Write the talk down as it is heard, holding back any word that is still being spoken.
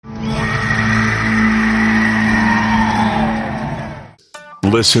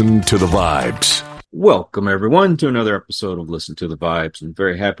Listen to the Vibes. Welcome, everyone, to another episode of Listen to the Vibes. I'm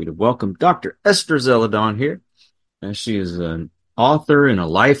very happy to welcome Dr. Esther Zeladon here. And she is an author and a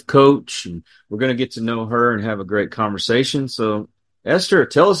life coach, and we're going to get to know her and have a great conversation. So, Esther,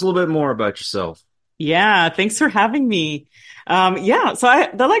 tell us a little bit more about yourself. Yeah, thanks for having me. I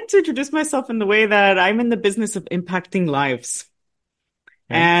like to introduce myself in the way that I'm in the business of impacting lives.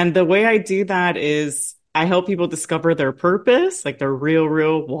 Okay. And the way I do that is I help people discover their purpose, like their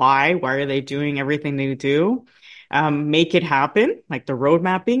real why. Why are they doing everything they do? Make it happen, like the road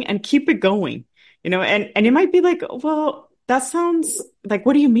mapping, and keep it going. And it might be like, well, that sounds like,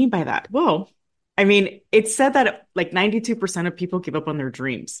 what do you mean by that? Well, I mean, it's said that like 92% of people give up on their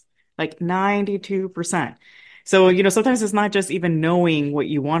dreams, like 92%. So, sometimes it's not just even knowing what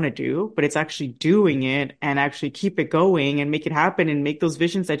you want to do, but it's actually doing it and actually keep it going and make it happen and make those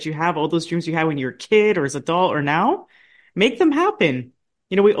visions that you have, all those dreams you had when you were a kid or as an adult or now, make them happen.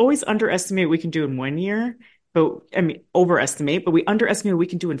 We always underestimate what we can do in 1 year, overestimate, but we underestimate what we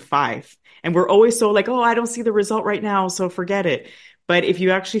can do in 5. And we're always so like, oh, I don't see the result right now, so forget it. But if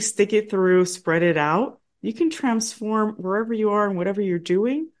you actually stick it through, spread it out, you can transform wherever you are and whatever you're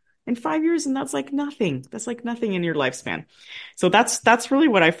doing in 5 years, and that's like nothing. That's like nothing in your lifespan. So that's really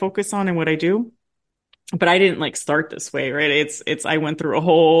what I focus on and what I do. But I didn't like start this way, right? I went through a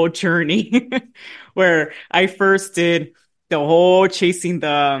whole journey where I first did the whole chasing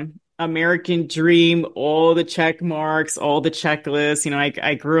the American dream, all the check marks, all the checklists.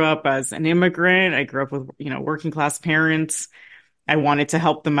 I grew up as an immigrant. I grew up with, working class parents. I wanted to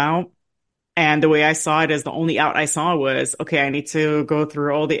help them out. And the way I saw it as the only out I saw was, okay, I need to go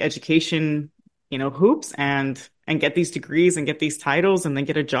through all the education, hoops and get these degrees and get these titles and then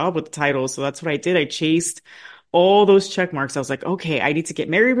get a job with the titles. So that's what I did. I chased all those check marks. I was like, okay, I need to get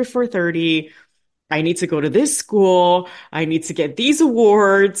married before 30. I need to go to this school. I need to get these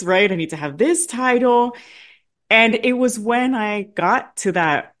awards, right? I need to have this title. And it was when I got to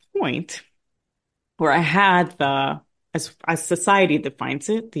that point where I had as society defines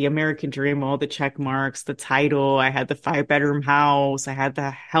it, the American dream, all the check marks, the title. I had the 5-bedroom house. I had the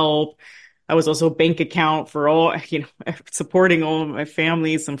help. I was also a bank account for all, supporting all of my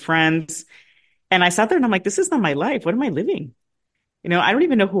family, some friends. And I sat there and I'm like, this is not my life. What am I living? I don't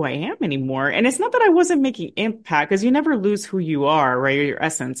even know who I am anymore. And it's not that I wasn't making impact, because you never lose who you are, right? Your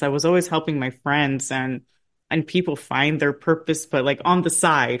essence. I was always helping my friends and people find their purpose, but like on the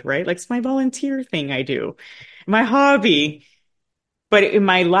side, right? Like it's my volunteer thing I do, my hobby. But in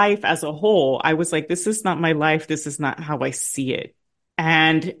my life as a whole, I was like, this is not my life. This is not how I see it.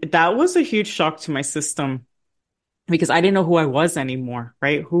 And that was a huge shock to my system because I didn't know who I was anymore,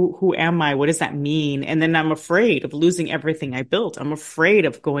 right? Who am I? What does that mean? And then I'm afraid of losing everything I built. I'm afraid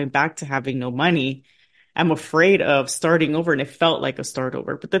of going back to having no money. I'm afraid of starting over. And it felt like a start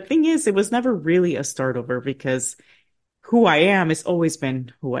over. But the thing is, it was never really a start over because who I am has always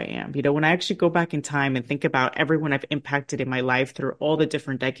been who I am. When I actually go back in time and think about everyone I've impacted in my life through all the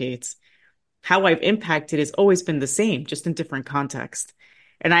different decades, how I've impacted has always been the same, just in different context.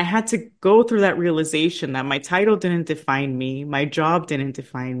 And I had to go through that realization that my title didn't define me. My job didn't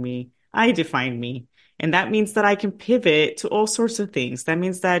define me. I defined me. And that means that I can pivot to all sorts of things. That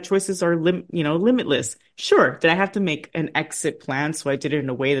means that choices are, limitless. Sure. Did I have to make an exit plan so I did it in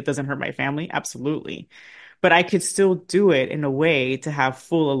a way that doesn't hurt my family? Absolutely. But I could still do it in a way to have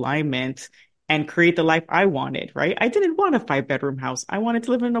full alignment and create the life I wanted, right? I didn't want a 5-bedroom house. I wanted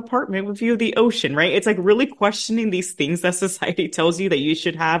to live in an apartment with view of the ocean, right? It's like really questioning these things that society tells you that you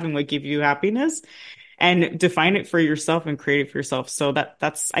should have and what give you happiness, and define it for yourself and create it for yourself. So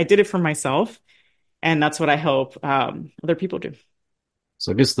I did it for myself, and that's what I hope other people do.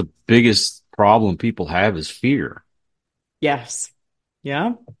 So I guess the biggest problem people have is fear. Yes.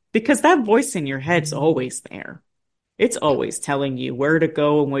 Yeah. Because that voice in your head's always there. It's always telling you where to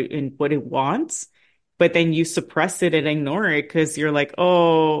go and what it wants, but then you suppress it and ignore it because you're like,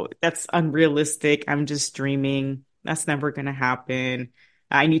 oh, that's unrealistic. I'm just dreaming. That's never going to happen.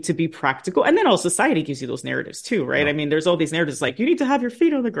 I need to be practical. And then all society gives you those narratives too, right? Yeah. I mean, there's all these narratives like you need to have your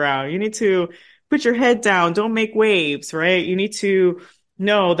feet on the ground. You need to put your head down. Don't make waves, right? You need to,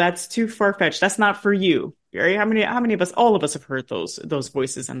 no, that's too far-fetched. That's not for you. Right? How many of us, all of us have heard those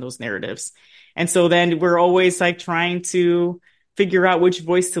voices and those narratives. And so then we're always like trying to figure out which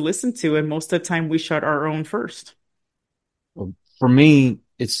voice to listen to. And most of the time we shut our own first. Well, for me,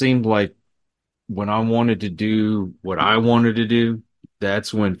 it seemed like when I wanted to do what I wanted to do,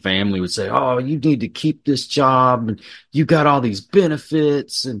 that's when family would say, oh, you need to keep this job and you got all these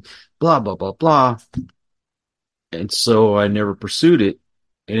benefits and blah, blah, blah, blah. And so I never pursued it.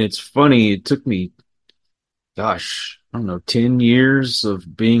 And it's funny, it took me gosh, I don't know, 10 years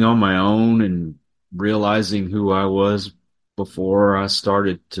of being on my own and realizing who I was before I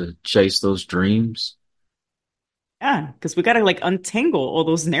started to chase those dreams. Yeah, because we got to like untangle all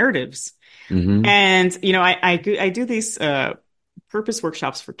those narratives. Hmm. And I do these purpose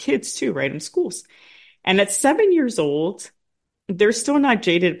workshops for kids too, right, in schools. And at 7 years old, they're still not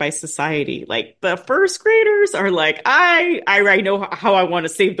jaded by society. Like the first graders are like, I know how I want to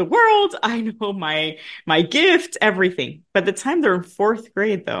save the world. I know my gift, everything. By the time they're in fourth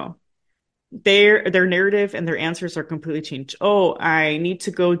grade, though, their narrative and their answers are completely changed. Oh, I need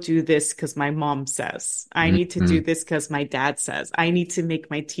to go do this because my mom says. I need to do Hmm. this because my dad says. I need to make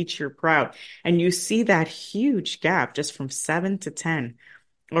my teacher proud. And you see that huge gap just from 7 to 10.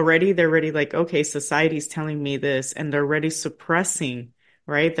 Already they're already like, okay, society's telling me this, and they're already suppressing,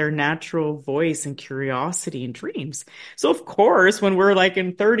 right, their natural voice and curiosity and dreams. So of course, when we're like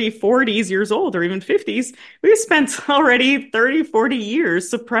in 30, 40s years old or even 50s, we spent already 30, 40 years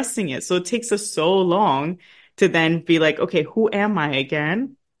suppressing it. So it takes us so long to then be like, okay, who am I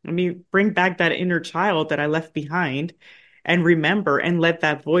again? Let me bring back that inner child that I left behind and remember and let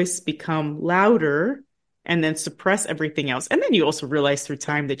that voice become louder and then suppress everything else. And then you also realize through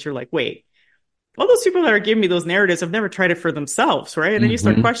time that you're like, wait, all those people that are giving me those narratives have never tried it for themselves, right? And then you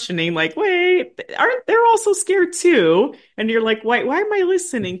start Hmm. questioning, like, wait, aren't they also scared too? And you're like, why am I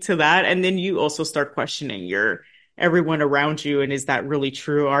listening to that? And then you also start questioning your everyone around you. And is that really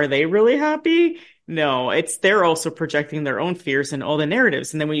true? Are they really happy? No, it's they're also projecting their own fears and all the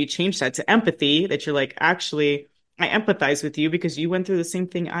narratives. And then when you change that to empathy, that you're like, actually, I empathize with you because you went through the same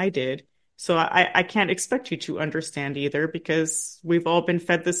thing I did. So I can't expect you to understand either because we've all been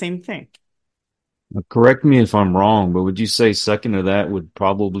fed the same thing. Correct me if I'm wrong, but would you say second to that would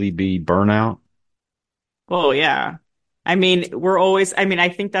probably be burnout? Oh yeah. I mean, I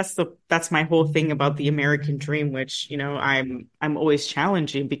think that's my whole thing about the American dream, which, I'm always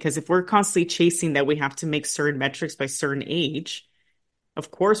challenging because if we're constantly chasing that we have to make certain metrics by certain age,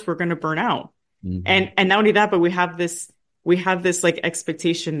 of course we're going to burn out. Hmm. And not only that, but we have this like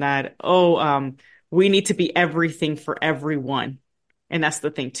expectation that, we need to be everything for everyone. And that's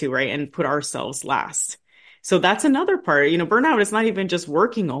the thing too, right? And put ourselves last. So that's another part. Burnout is not even just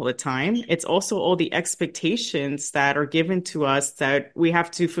working all the time. It's also all the expectations that are given to us that we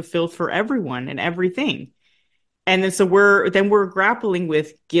have to fulfill for everyone and everything. And then so we're grappling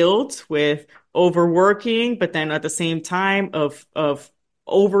with guilt, with overworking, but then at the same time of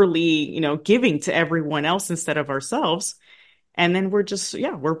overly, giving to everyone else instead of ourselves. And then we're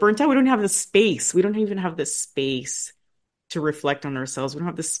burnt out. We don't have the space. We don't even have the space to reflect on ourselves. We don't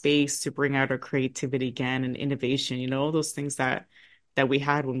have the space to bring out our creativity again and innovation, all those things that we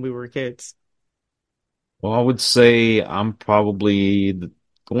had when we were kids. Well, I would say I'm probably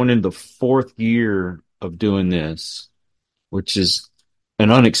going into the fourth year of doing this, which is an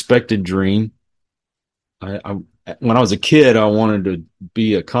unexpected dream. I when I was a kid, I wanted to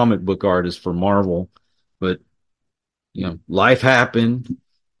be a comic book artist for Marvel, but life happened,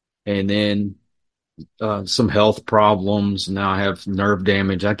 and then some health problems. Now I have nerve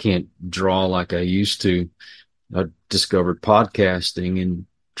damage. I can't draw like I used to. I discovered podcasting and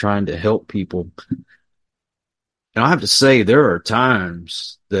trying to help people. And I have to say, there are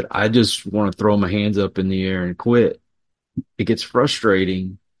times that I just want to throw my hands up in the air and quit. It gets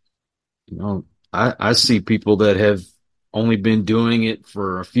frustrating. You know, I see people that have only been doing it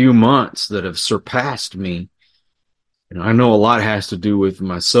for a few months that have surpassed me. And I know a lot has to do with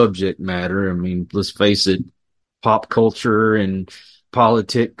my subject matter. I mean, let's face it, pop culture and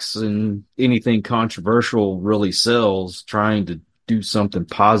politics and anything controversial really sells. Trying to do something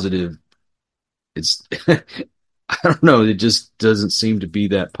positive, it's, I don't know, it just doesn't seem to be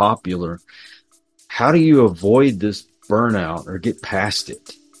that popular. How do you avoid this burnout or get past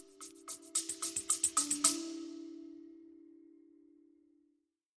it?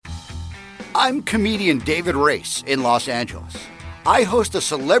 I'm comedian David Race in Los Angeles. I host a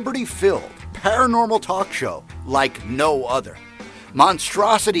celebrity-filled paranormal talk show like no other.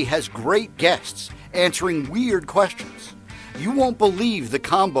 Monstrosity has great guests answering weird questions. You won't believe the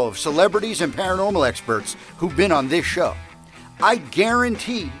combo of celebrities and paranormal experts who've been on this show. I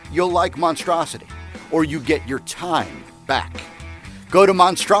guarantee you'll like Monstrosity, or you get your time back. Go to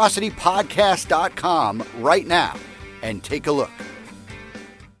monstrositypodcast.com right now and take a look.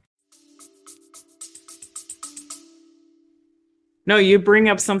 No, you bring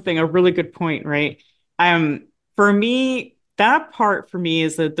up a really good point, right? For me, that part for me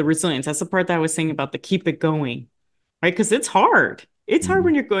is the resilience. That's the part that I was saying about the keep it going, right? Because it's hard. It's hard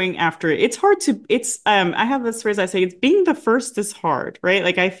when you're going after it. It's hard to, I have this phrase I say, it's being the first is hard, right?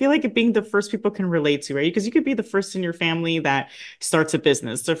 Like I feel like being the first people can relate to, right? Because you could be the first in your family that starts a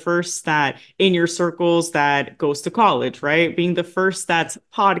business, the first that in your circles that goes to college, right? Being the first that's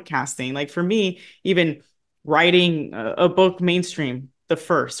podcasting. Like for me, even writing a book mainstream, the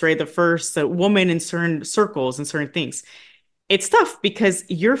first, right? The first woman in certain circles and certain things. It's tough because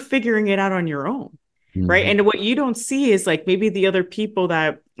you're figuring it out on your own, right? Mhm. And what you don't see is like maybe the other people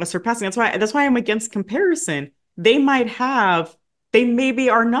that are surpassing. That's why I'm against comparison. They maybe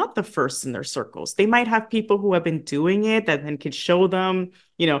are not the first in their circles. They might have people who have been doing it that then can show them,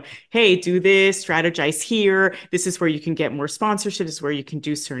 hey, do this, strategize here. This is where you can get more sponsorship. This is where you can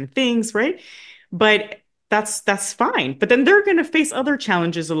do certain things, right? But that's fine. But then they're going to face other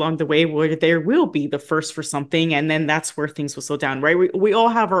challenges along the way where there will be the first for something, and then that's where things will slow down, right? We all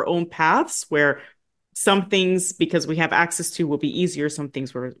have our own paths where some things, because we have access to, will be easier. Some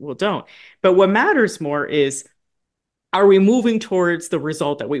things will don't. But what matters more is, are we moving towards the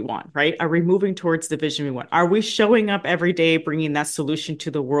result that we want, right? Are we moving towards the vision we want? Are we showing up every day, bringing that solution to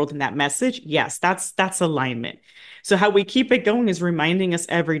the world and that message? Yes, that's alignment. So how we keep it going is reminding us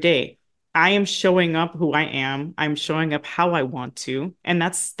every day, I am showing up who I am. I'm showing up how I want to, and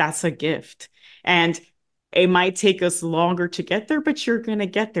that's a gift. And it might take us longer to get there, but you're going to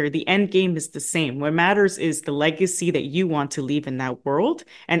get there. The end game is the same. What matters is the legacy that you want to leave in that world.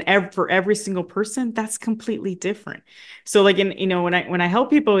 And for every single person, that's completely different. So like when I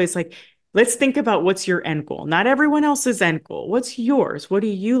help people, it's like, let's think about what's your end goal. Not everyone else's end goal. What's yours? What do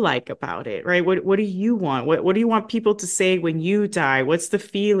you like about it? Right? What do you want? What do you want people to say when you die? What's the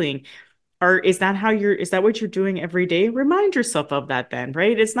feeling? Or is that what you're doing every day? Remind yourself of that then,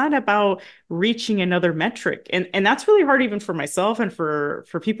 right? It's not about reaching another metric. And that's really hard even for myself and for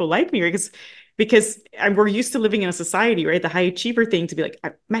people like me, right? Because we're used to living in a society, right? The high achiever thing to be like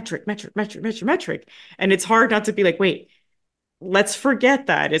metric, metric, metric, metric, metric. And it's hard not to be like, wait, let's forget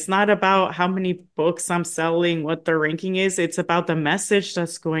that. It's not about how many books I'm selling, what the ranking is. It's about the message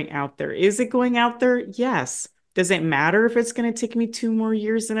that's going out there. Is it going out there? Yes. Does it matter if it's going to take me 2 more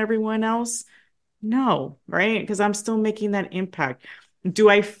years than everyone else? No, right? Because I'm still making that impact. Do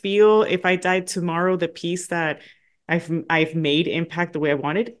I feel if I died tomorrow, the peace that I've made impact the way I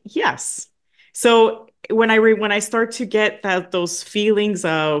wanted? Yes. So when I start to get those feelings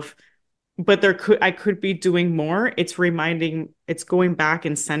of, but I could be doing more, it's going back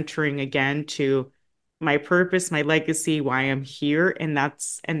and centering again to my purpose, my legacy, why I'm here, and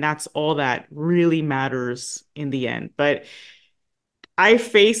that's all that really matters in the end. But I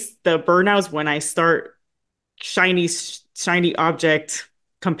face the burnouts when I start shiny object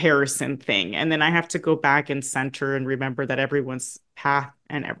comparison thing, and then I have to go back and center and remember that everyone's path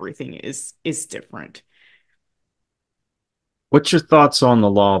and everything is different. What's your thoughts on the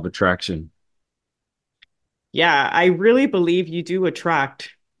law of attraction? Yeah, I really believe you do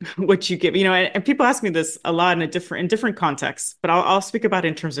attract what you give. And people ask me this a lot in different contexts, but I'll speak about it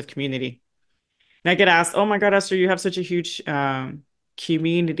in terms of community. And I get asked, "Oh my God, Esther, you have such a huge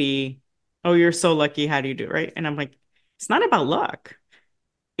community. Oh, you're so lucky. How do you do it?" Right? And I'm like, it's not about luck.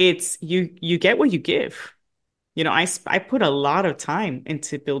 It's you get what you give. I put a lot of time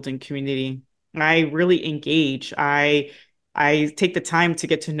into building community. I really engage. I take the time to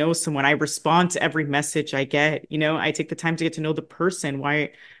get to know someone. I respond to every message I get. I take the time to get to know the person.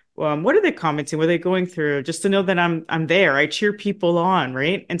 Why, what are they commenting? What are they going through? Just to know that I'm there. I cheer people on,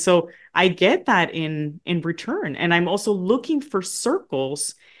 right? And so I get that in return. And I'm also looking for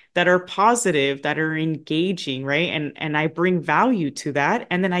circles that are positive, that are engaging, right? And I bring value to that,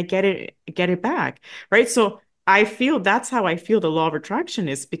 and then I get it back, right? So I feel that's how I feel the law of attraction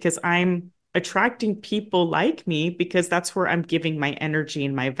is, because I'm attracting people like me because that's where I'm giving my energy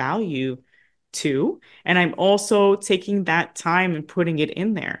and my value to. And I'm also taking that time and putting it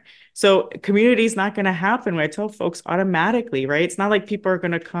in there. So community is not going to happen when I tell folks automatically, right? It's not like people are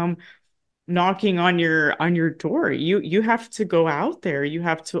going to come knocking on your door. You have to go out there. You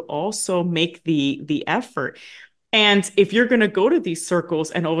have to also make the effort. And if you're going to go to these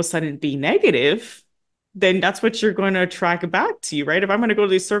circles and all of a sudden be negative, then that's what you're going to attract back to you, right? If I'm going to go to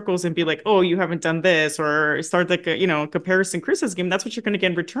these circles and be like, oh, you haven't done this, or start like a, comparison criticism game, that's what you're going to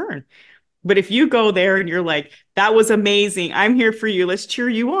get in return. But if you go there and you're like, that was amazing, I'm here for you, let's cheer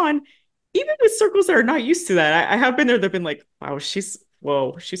you on, even with circles that are not used to that, I have been there, they've been like, wow, she's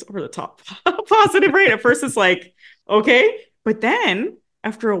over the top positive, right? At first it's like, okay. But then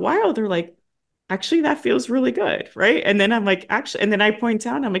after a while, they're like, actually, that feels really good, right? And then I'm like, actually, and then I point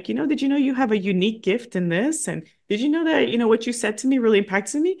out, I'm like, did you know you have a unique gift in this? And did you know that, what you said to me really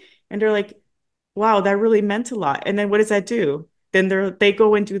impacted me? And they're like, wow, that really meant a lot. And then what does that do? then they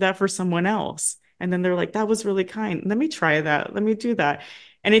go and do that for someone else. And then they're like, that was really kind. Let me try that. Let me do that.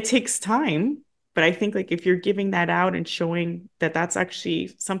 And it takes time. But I think like if you're giving that out and showing that that's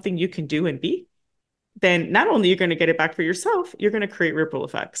actually something you can do and be, then not only you're going to get it back for yourself, you're going to create ripple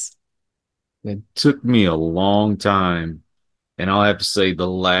effects. It took me a long time, and I'll have to say the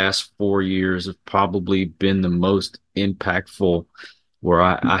last 4 years have probably been the most impactful, where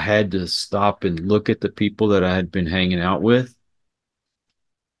I had to stop and look at the people that I had been hanging out with.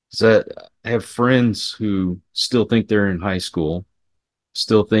 So I have friends who still think they're in high school,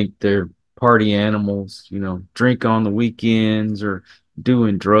 still think they're party animals, drink on the weekends or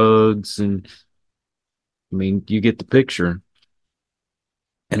doing drugs. And I mean, you get the picture.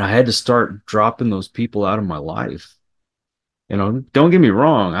 And I had to start dropping those people out of my life. Don't get me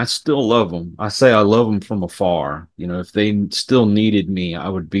wrong. I still love them. I say I love them from afar. If they still needed me, I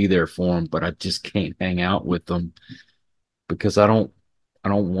would be there for them, but I just can't hang out with them because I don't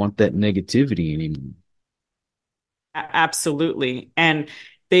want that negativity anymore. Absolutely. And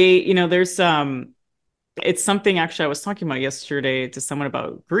there's it's something actually I was talking about yesterday to someone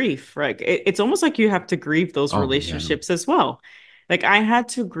about grief, right? It's almost like you have to grieve those Oh, yeah. relationships as well. Like I had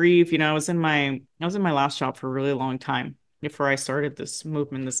to grieve, I was in my last job for a really long time before I started this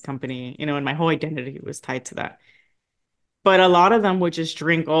movement, this company, and my whole identity was tied to that. But a lot of them would just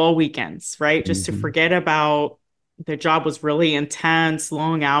drink all weekends, right? Just to Hmm. forget about their job was really intense,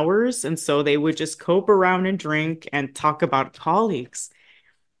 long hours. And so they would just cope around and drink and talk about colleagues.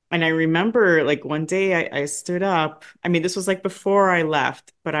 And I remember like one day I stood up. I mean, this was like before I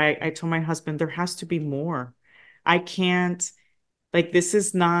left, but I told my husband, there has to be more. I can't, like, this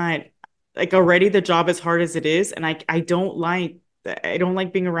is not like already the job as hard as it is. And I don't like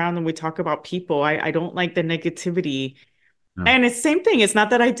being around when we talk about people. I don't like the negativity. No. And it's the same thing. It's not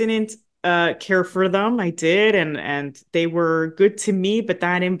that I didn't care for them. I did, and they were good to me. But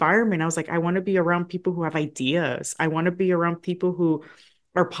that environment, I was like, I want to be around people who have ideas. I want to be around people who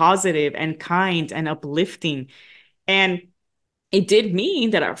are positive and kind and uplifting. And it did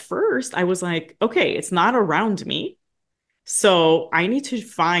mean that at first I was like, okay, it's not around me. So I need to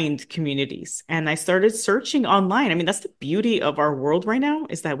find communities. And I started searching online. I mean, that's the beauty of our world right now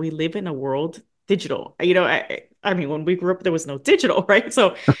is that we live in a world digital. I mean, when we grew up, there was no digital, right?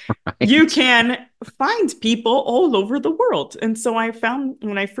 So you Right. can find people all over the world. And so I found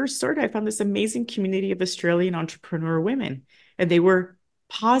when I first started, I found this amazing community of Australian entrepreneur women, and they were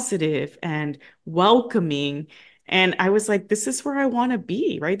positive and welcoming. And I was like, this is where I want to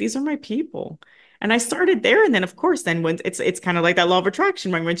be, right? These are my people. And I started there. And then of course, then when it's kind of like that law of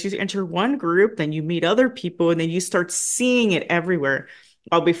attraction, right? Once you enter one group, then you meet other people and then you start seeing it everywhere.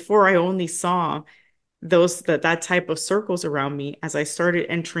 Well, before I only saw that type of circles around me. As I started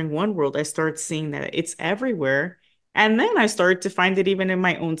entering one world, I started seeing that it's everywhere. And then I started to find it even in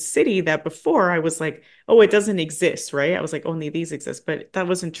my own city that before I was like, oh, it doesn't exist, right? I was like, only these exist. But that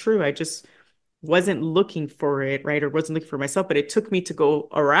wasn't true. I just wasn't looking for it, right? Or wasn't looking for myself. But it took me to go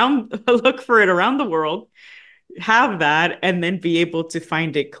around, look for it around the world, have that, and then be able to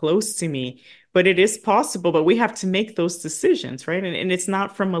find it close to me. But it is possible, but we have to make those decisions, right? And it's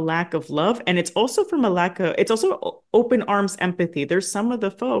not from a lack of love. And it's also from a lack of, it's also open arms empathy. There's some of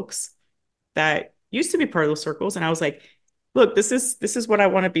the folks that used to be part of those circles. And I was like, look, this is what I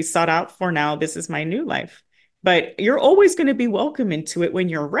want to be sought out for now. This is my new life. But you're always going to be welcome into it when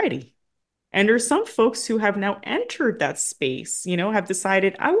you're ready. And there's some folks who have now entered that space, have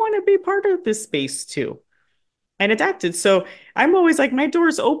decided, I want to be part of this space too and adapted. So I'm always like, my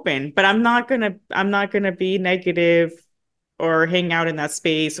door's open, but I'm not gonna be negative or hang out in that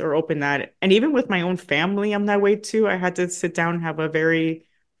space or open that. And even with my own family, I'm that way too. I had to sit down and have a very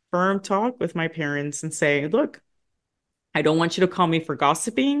firm talk with my parents and say, look, I don't want you to call me for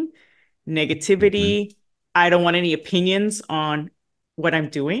gossiping, Mhm. negativity. I don't want any opinions on what I'm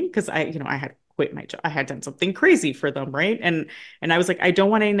doing because I had quit my job. I had done something crazy for them, right? And I was like, I don't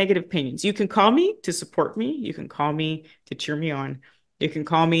want any negative opinions. You can call me to support me. You can call me to cheer me on. You can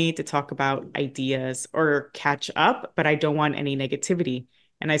call me to talk about ideas or catch up, but I don't want any negativity.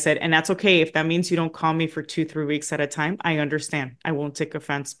 And I said, and that's okay if that means you don't call me for 2, 3 weeks at a time. I understand. I won't take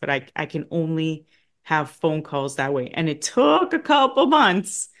offense, but I can only have phone calls that way. And it took a couple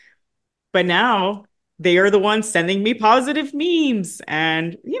months, but now they are the ones sending me positive memes.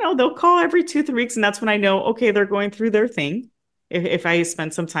 And, they'll call every 2, 3 weeks. And that's when I know, okay, they're going through their thing if I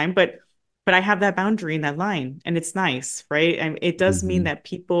spend some time. But I have that boundary in that line. And it's nice, right? And it does mean Mhm. that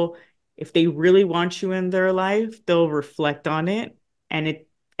people, if they really want you in their life, they'll reflect on it. And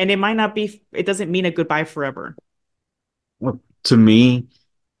it might not be, it doesn't mean a goodbye forever. Well, to me,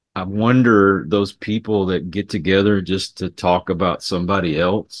 I wonder those people that get together just to talk about somebody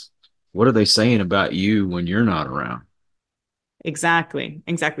else, what are they saying about you when you're not around? Exactly.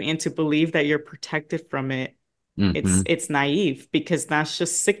 Exactly. And to believe that you're protected from it, Hmm. it's naive because that's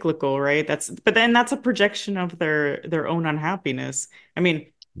just cyclical, right? But then that's a projection of their own unhappiness. I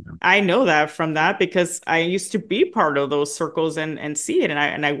mean, I know that from that because I used to be part of those circles and see it,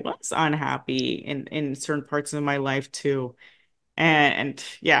 and I was unhappy in certain parts of my life too. And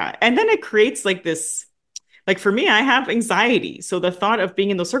yeah, and then it creates like this, like for me, I have anxiety. So the thought of being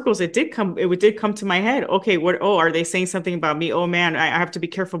in those circles, it did come to my head. Okay, oh, are they saying something about me? Oh man, I have to be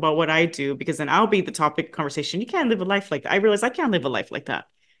careful about what I do because then I'll be the topic of conversation. You can't live a life like that. I realize I can't live a life like that.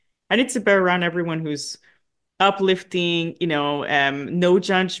 I need to bear around everyone who's uplifting, no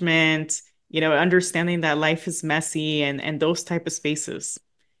judgment, understanding that life is messy and those type of spaces.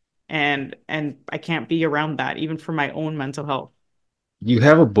 And I can't be around that even for my own mental health. You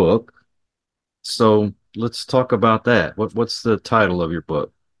have a book, so let's talk about that. What's the title of your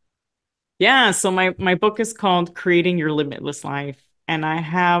book? Yeah, so my book is called Creating Your Limitless Life, and I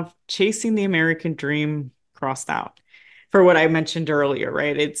have Chasing the American Dream crossed out for what I mentioned earlier,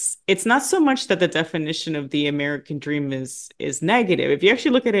 right? It's not so much that the definition of the American dream is negative. If you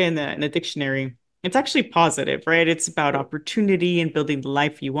actually look at it in the dictionary, it's actually positive, right? It's about opportunity and building the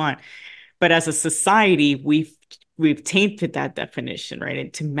life you want. But as a society, we've tainted that definition, right,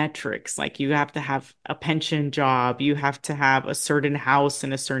 into metrics. Like you have to have a pension job, you have to have a certain house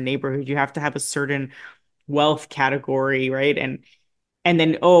in a certain neighborhood, you have to have a certain wealth category, right? And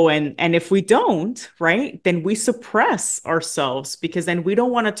then and if we don't, right, then we suppress ourselves because then we don't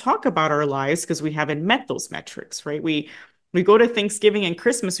want to talk about our lives because we haven't met those metrics, right? We go to Thanksgiving and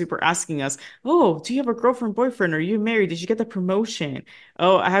Christmas, people are asking us, oh, do you have a girlfriend, boyfriend? Are you married? Did you get the promotion?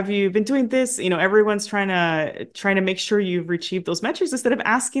 Oh, have you been doing this? Everyone's trying to make sure you've achieved those metrics instead of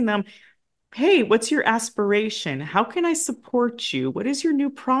asking them, hey, what's your aspiration? How can I support you? What is your new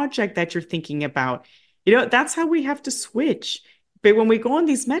project that you're thinking about? That's how we have to switch. But when we go on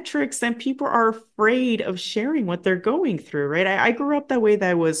these metrics, then people are afraid of sharing what they're going through, right? I grew up that way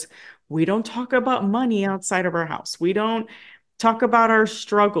we don't talk about money outside of our house. We don't talk about our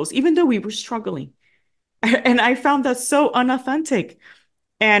struggles, even though we were struggling. And I found that so unauthentic.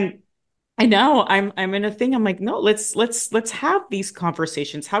 And I know I'm in a thing. I'm like, no, let's have these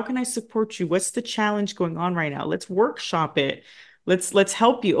conversations. How can I support you? What's the challenge going on right now? Let's workshop it. Let's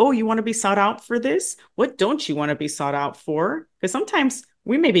help you. Oh, you want to be sought out for this? What don't you want to be sought out for? Because sometimes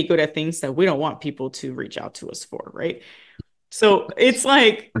we may be good at things that we don't want people to reach out to us for, right? So it's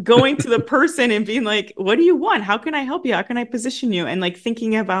like going to the person and being like, what do you want? How can I help you? How can I position you? And like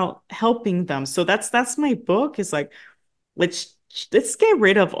thinking about helping them. So that's my book is like let's let's get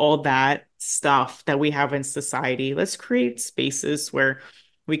rid of all that stuff that we have in society. Let's create spaces where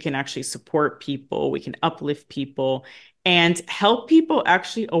we can actually support people, we can uplift people, and help people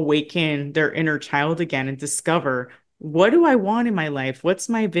actually awaken their inner child again and discover what do I want in my life? What's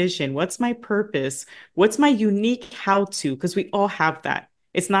my vision? What's my purpose? What's my unique how to? Because we all have that.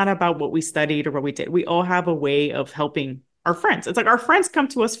 It's not about what we studied or what we did. We all have a way of helping our friends. It's like our friends come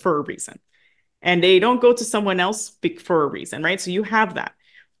to us for a reason and they don't go to someone else for a reason, right? So you have that.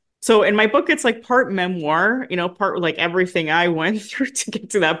 So in my book, it's like part memoir, part like everything I went through to get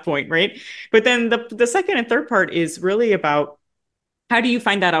to that point, right? But then the second and third part is really about how do you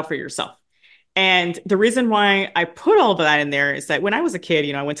find that out for yourself? And the reason why I put all of that in there is that when I was a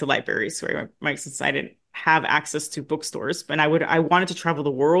kid, I went to libraries where since I didn't have access to bookstores, but I wanted to travel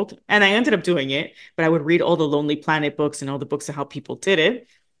the world, and I ended up doing it. But I would read all the Lonely Planet books and all the books of how people did it.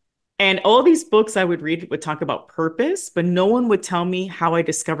 And all these books I would read would talk about purpose, but no one would tell me how I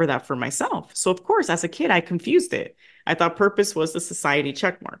discover that for myself. So, of course, as a kid, I confused it. I thought purpose was the society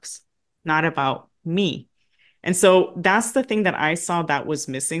check marks, not about me. And so that's the thing that I saw that was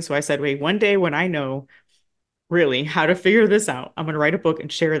missing. So I said, wait, one day when I know really how to figure this out, I'm going to write a book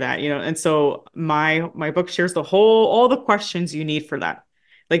and share that. And so my book shares all the questions you need for that.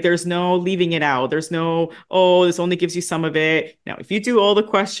 Like there's no leaving it out. There's no, oh, this only gives you some of it. Now, if you do all the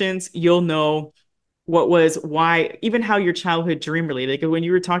questions, you'll know why, even how your childhood dream related. Like when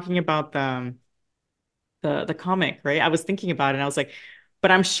you were talking about the comic, right? I was thinking about it and I was like, but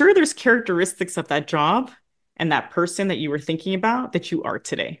I'm sure there's characteristics of that job and that person that you were thinking about that you are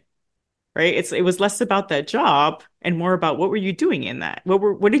today, right? It was less about that job and more about what were you doing in that?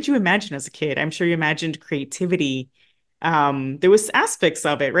 What did you imagine as a kid? I'm sure you imagined creativity. There was aspects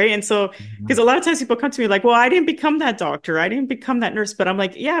of it, right? And so because a lot of times people come to me like, well, I didn't become that doctor, I didn't become that nurse, but I'm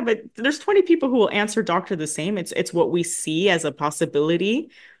like, yeah, but there's 20 people who will answer doctor the same. It's what we see as a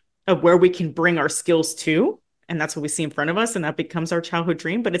possibility of where we can bring our skills to. and that's what we see in front of us, and that becomes our childhood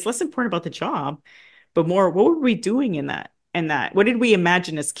dream. But it's less important about the job, but more, what were we doing in that? And that, what did we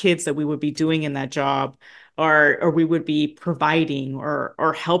imagine as kids that we would be doing in that job, or we would be providing,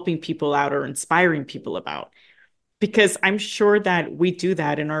 or helping people out, or inspiring people about? Because I'm sure that we do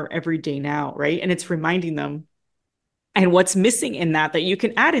that in our everyday now, right? And it's reminding them, and what's missing in that you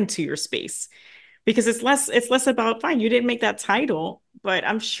can add into your space, because it's less about, fine, you didn't make that title, but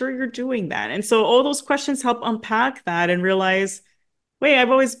I'm sure you're doing that. And so all those questions help unpack that and realize, wait,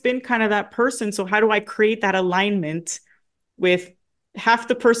 I've always been kind of that person. So how do I create that alignment with half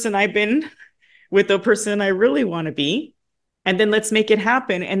the person I've been with the person I really want to be? And then let's make it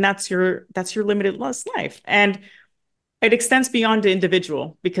happen. And that's your limitless life. And it extends beyond the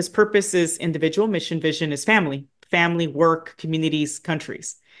individual, because purpose is individual, mission, vision is family, work, communities,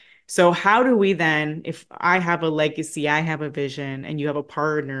 countries. So how do we then, if I have a legacy, I have a vision, and you have a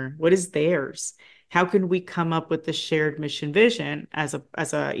partner, what is theirs? How can we come up with the shared mission vision as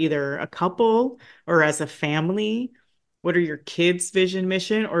a either a couple or as a family? What are your kids' vision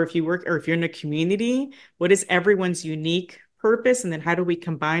mission? Or if you're in a community, what is everyone's unique purpose? And then how do we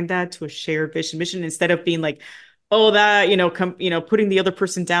combine that to a shared vision mission, instead of being like, oh, that, putting the other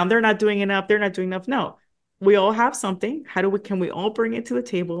person down, they're not doing enough, they're not doing enough. No, we all have something. Can we all bring it to the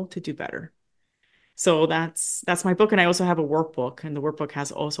table to do better? So that's my book. And I also have a workbook, and the workbook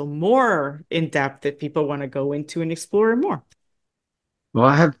has also more in depth if people want to go into and explore more. Well,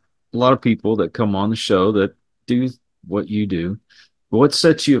 I have a lot of people that come on the show that do what you do. What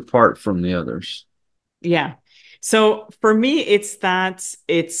sets you apart from the others? Yeah. So for me, it's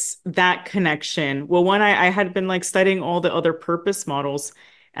that connection. Well, one, I had been like studying all the other purpose models,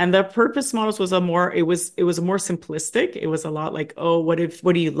 and the purpose models was it was more simplistic. It was a lot like, oh, what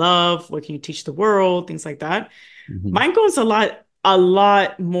do you love? What can you teach the world? Things like that. Mhm. Mine goes a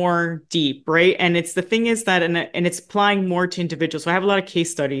lot more deep, right? And it's the thing is that, and it's applying more to individuals. So I have a lot of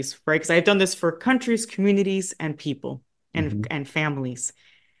case studies, right? Because I've done this for countries, communities, and people, and Mhm. and families.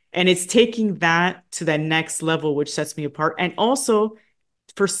 And it's taking that to the next level, which sets me apart. And also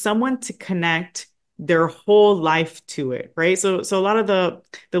for someone to connect their whole life to it, right? So a lot of the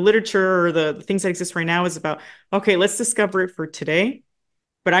literature, or the things that exist right now, is about, okay, let's discover it for today.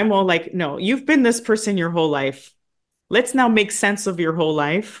 But I'm all like, no, you've been this person your whole life. Let's now make sense of your whole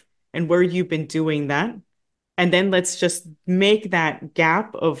life and where you've been doing that. And then let's just make that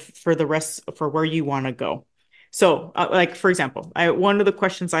gap of for the rest for where you want to go. So, like for example, one of the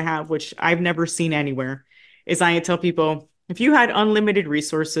questions I have, which I've never seen anywhere, is I tell people, if you had unlimited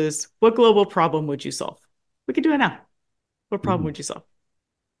resources, what global problem would you solve? We could do it now. What problem Mhm. would you solve?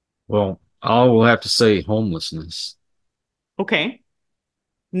 Well, I will have to say homelessness. Okay.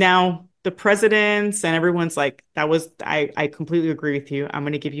 Now, the presidents and everyone's like, I completely agree with you. I'm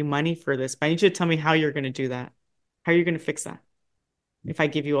going to give you money for this, but I need you to tell me how you're going to do that. How are you going to fix that if I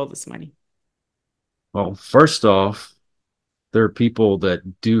give you all this money? Well, first off, there are people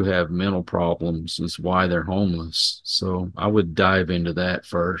that do have mental problems. Is why they're homeless. So I would dive into that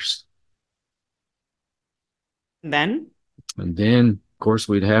first. And then, And then, of course,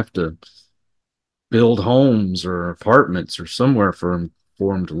 we'd have to build homes or apartments or somewhere for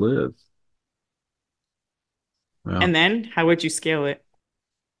them to live. Well, and then how would you scale it?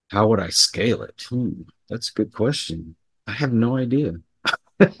 how would I scale it? That's a good question. I have no idea.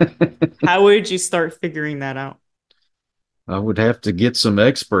 I How would you start figuring that out? would have to get some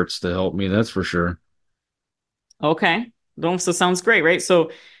experts to help me, that's for sure. Okay. Also sounds great, right?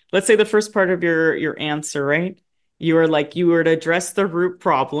 So let's say the first part of your answer, right? You were to address the root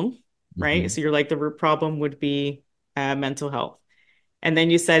problem, right? Mhm. So you're like, the root problem would be mental health. And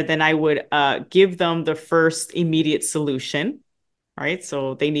then you said, then I would give them the first immediate solution, right?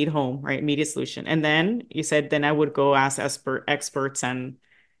 So they need home, right? Immediate solution. And then you said, then I would go ask experts, and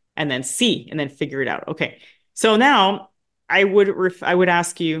then see, and then figure it out. Okay. So now I would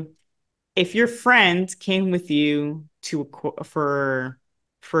ask you, if your friend came with you for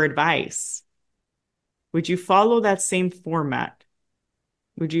advice, would you follow that same format?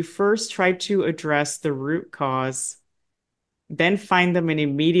 Would you first try to address the root cause, then find them an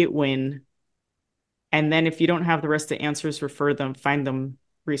immediate win, and then if you don't have the rest of the answers, find them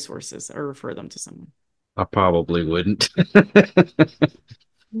resources, or refer them to someone? I probably wouldn't.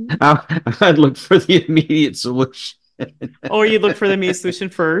 I'd look for the immediate solution. Or you look for the immediate solution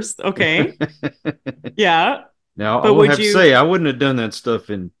first. Okay. Yeah. Now, I But will would have to say, you, I wouldn't have done that stuff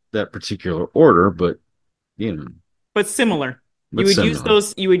in that particular order, but you know, but similar. You but would use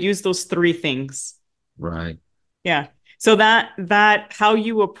similar, those three things. right? Yeah. So that how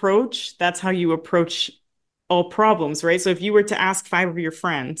you approach, that's how you approach all problems, right? So if you were to ask five of your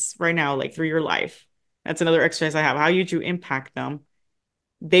friends right now, like through your life, That's another exercise I have. How would you impact them?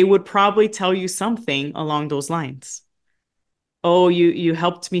 They would probably tell you something along those lines. Oh, you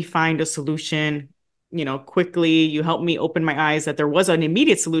helped me find a solution, quickly. You helped me open my eyes that there was an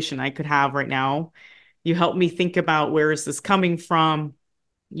immediate solution I could have right now. You helped me think about where is this coming from.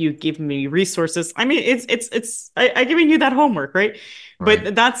 You give me resources. I mean, I giving you that homework, right? Right.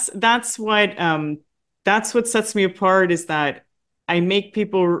 But that's what sets me apart is that I make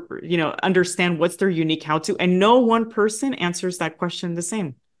people, understand what's their unique how to, and no one person answers that question the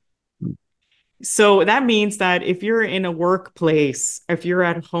same. So that means that if you're in a workplace, if you're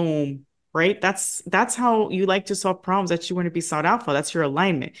at home, right? That's how you like to solve problems that you want to be sought out for. That's your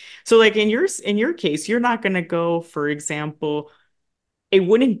alignment. So like in your case, you're not going to go, for example, it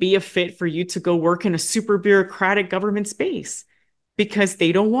wouldn't be a fit for you to go work in a super bureaucratic government space because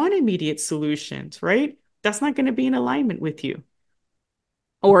they don't want immediate solutions, right? That's not going to be in alignment with you.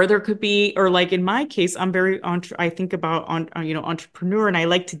 Or there could be, or like in my case, I'm very I think about entrepreneur, and I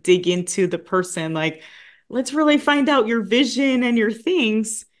like to dig into the person, like, let's really find out your vision and your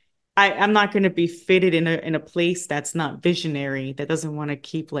things. I'm not going to be fitted in a place that's not visionary, that doesn't want to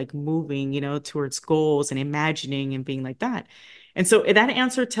keep like moving, towards goals and imagining and being like that. And so that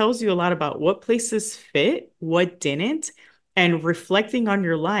answer tells you a lot about what places fit, what didn't, and reflecting on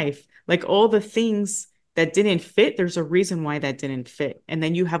your life, like all the things that didn't fit, there's a reason why that didn't fit. And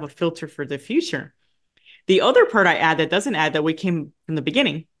then you have a filter for the future. The other part I add that doesn't add that we came from the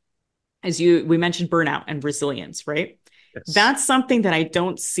beginning is we mentioned burnout and resilience, right? Yes. That's something that I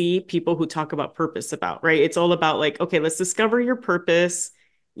don't see people who talk about purpose about, right? It's all about like, okay, let's discover your purpose.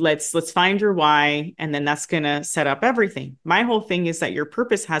 Let's find your why, and then that's going to set up everything. My whole thing is that your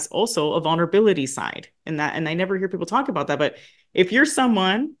purpose has also a vulnerability side, and I never hear people talk about that. But if you're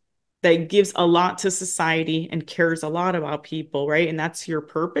someone that gives a lot to society and cares a lot about people, right? And that's your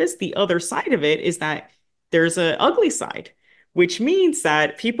purpose. The other side of it is that there's an ugly side, which means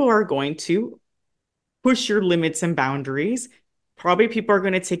that people are going to push your limits and boundaries. Probably people are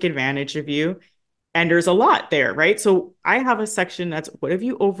going to take advantage of you. And there's a lot there, right? So I have a section that's what have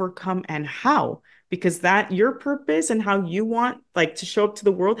you overcome and how? Because that your purpose and how you want like to show up to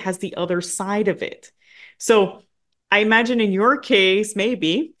the world has the other side of it. So I imagine in your case,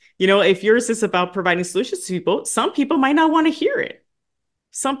 maybe, if yours is about providing solutions to people, some people might not want to hear it.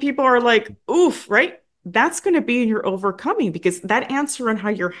 Some people are like, oof, right? That's going to be in your overcoming because that answer on how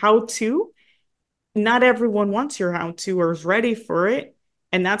your how to, not everyone wants your how to or is ready for it.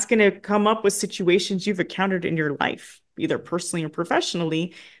 And that's going to come up with situations you've encountered in your life, either personally or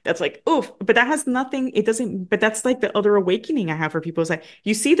professionally. That's like, oof, but that has nothing, it doesn't, but that's like the other awakening I have for people is like,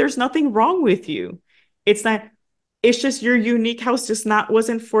 you see, there's nothing wrong with you. It's that it's just your unique house just not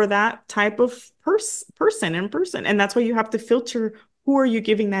wasn't for that type of person in person. And that's why you have to filter who are you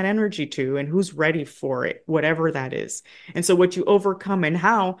giving that energy to and who's ready for it, whatever that is. And so what you overcome and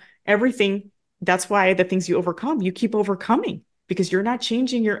how everything, that's why the things you overcome, you keep overcoming because you're not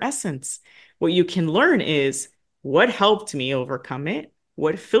changing your essence. What you can learn is what helped me overcome it,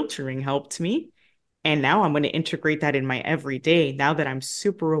 what filtering helped me. And now I'm going to integrate that in my everyday now that I'm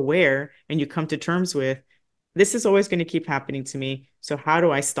super aware and you come to terms with this is always going to keep happening to me. So how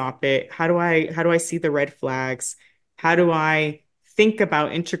do I stop it? How do I see the red flags? How do I think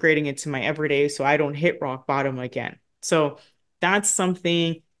about integrating it to my everyday so I don't hit rock bottom again? So that's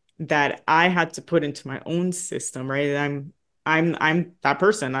something that I had to put into my own system, right? I'm that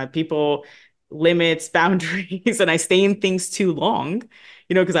person. People limits, boundaries, and I stay in things too long,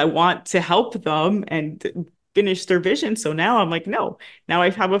 because I want to help them and finish their vision. So now I'm like, no, now I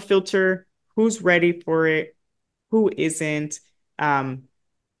have a filter. Who's ready for it? Who isn't? Um,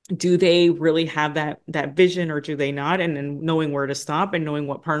 do they really have that vision or do they not? And then knowing where to stop and knowing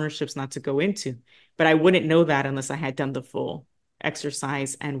what partnerships not to go into. But I wouldn't know that unless I had done the full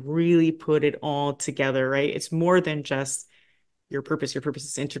exercise and really put it all together, right? It's more than just your purpose. Your purpose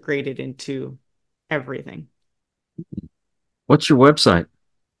is integrated into everything. What's your website?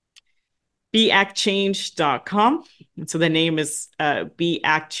 beactchange.com. And so the name is Be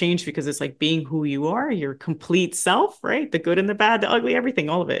Act Change because it's like being who you are, your complete self, right? The good and the bad, the ugly, everything,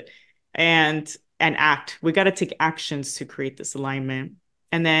 all of it. And act. We got to take actions to create this alignment.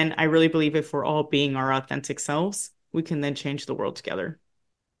 And then I really believe if we're all being our authentic selves, we can then change the world together.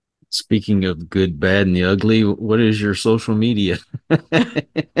 Speaking of good, bad, and the ugly, what is your social media? The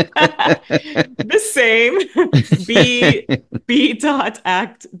same.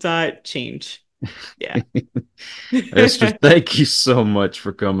 B.act.change. Yeah. Esther, thank you so much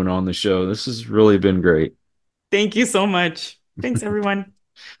for coming on the show. This has really been great. Thank you so much. Thanks, everyone.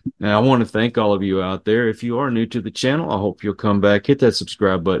 Now, I want to thank all of you out there. If you are new to the channel, I hope you'll come back, hit that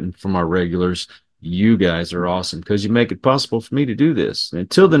subscribe button from our regulars. You guys are awesome because you make it possible for me to do this.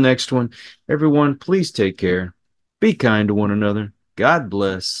 Until the next one, everyone, please take care. Be kind to one another. God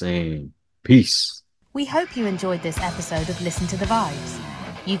bless and peace. We hope you enjoyed this episode of Listen to the Vibes.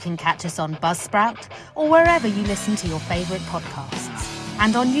 You can catch us on Buzzsprout or wherever you listen to your favourite podcasts.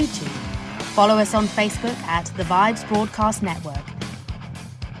 And on YouTube. Follow us on Facebook at The Vibes Broadcast Network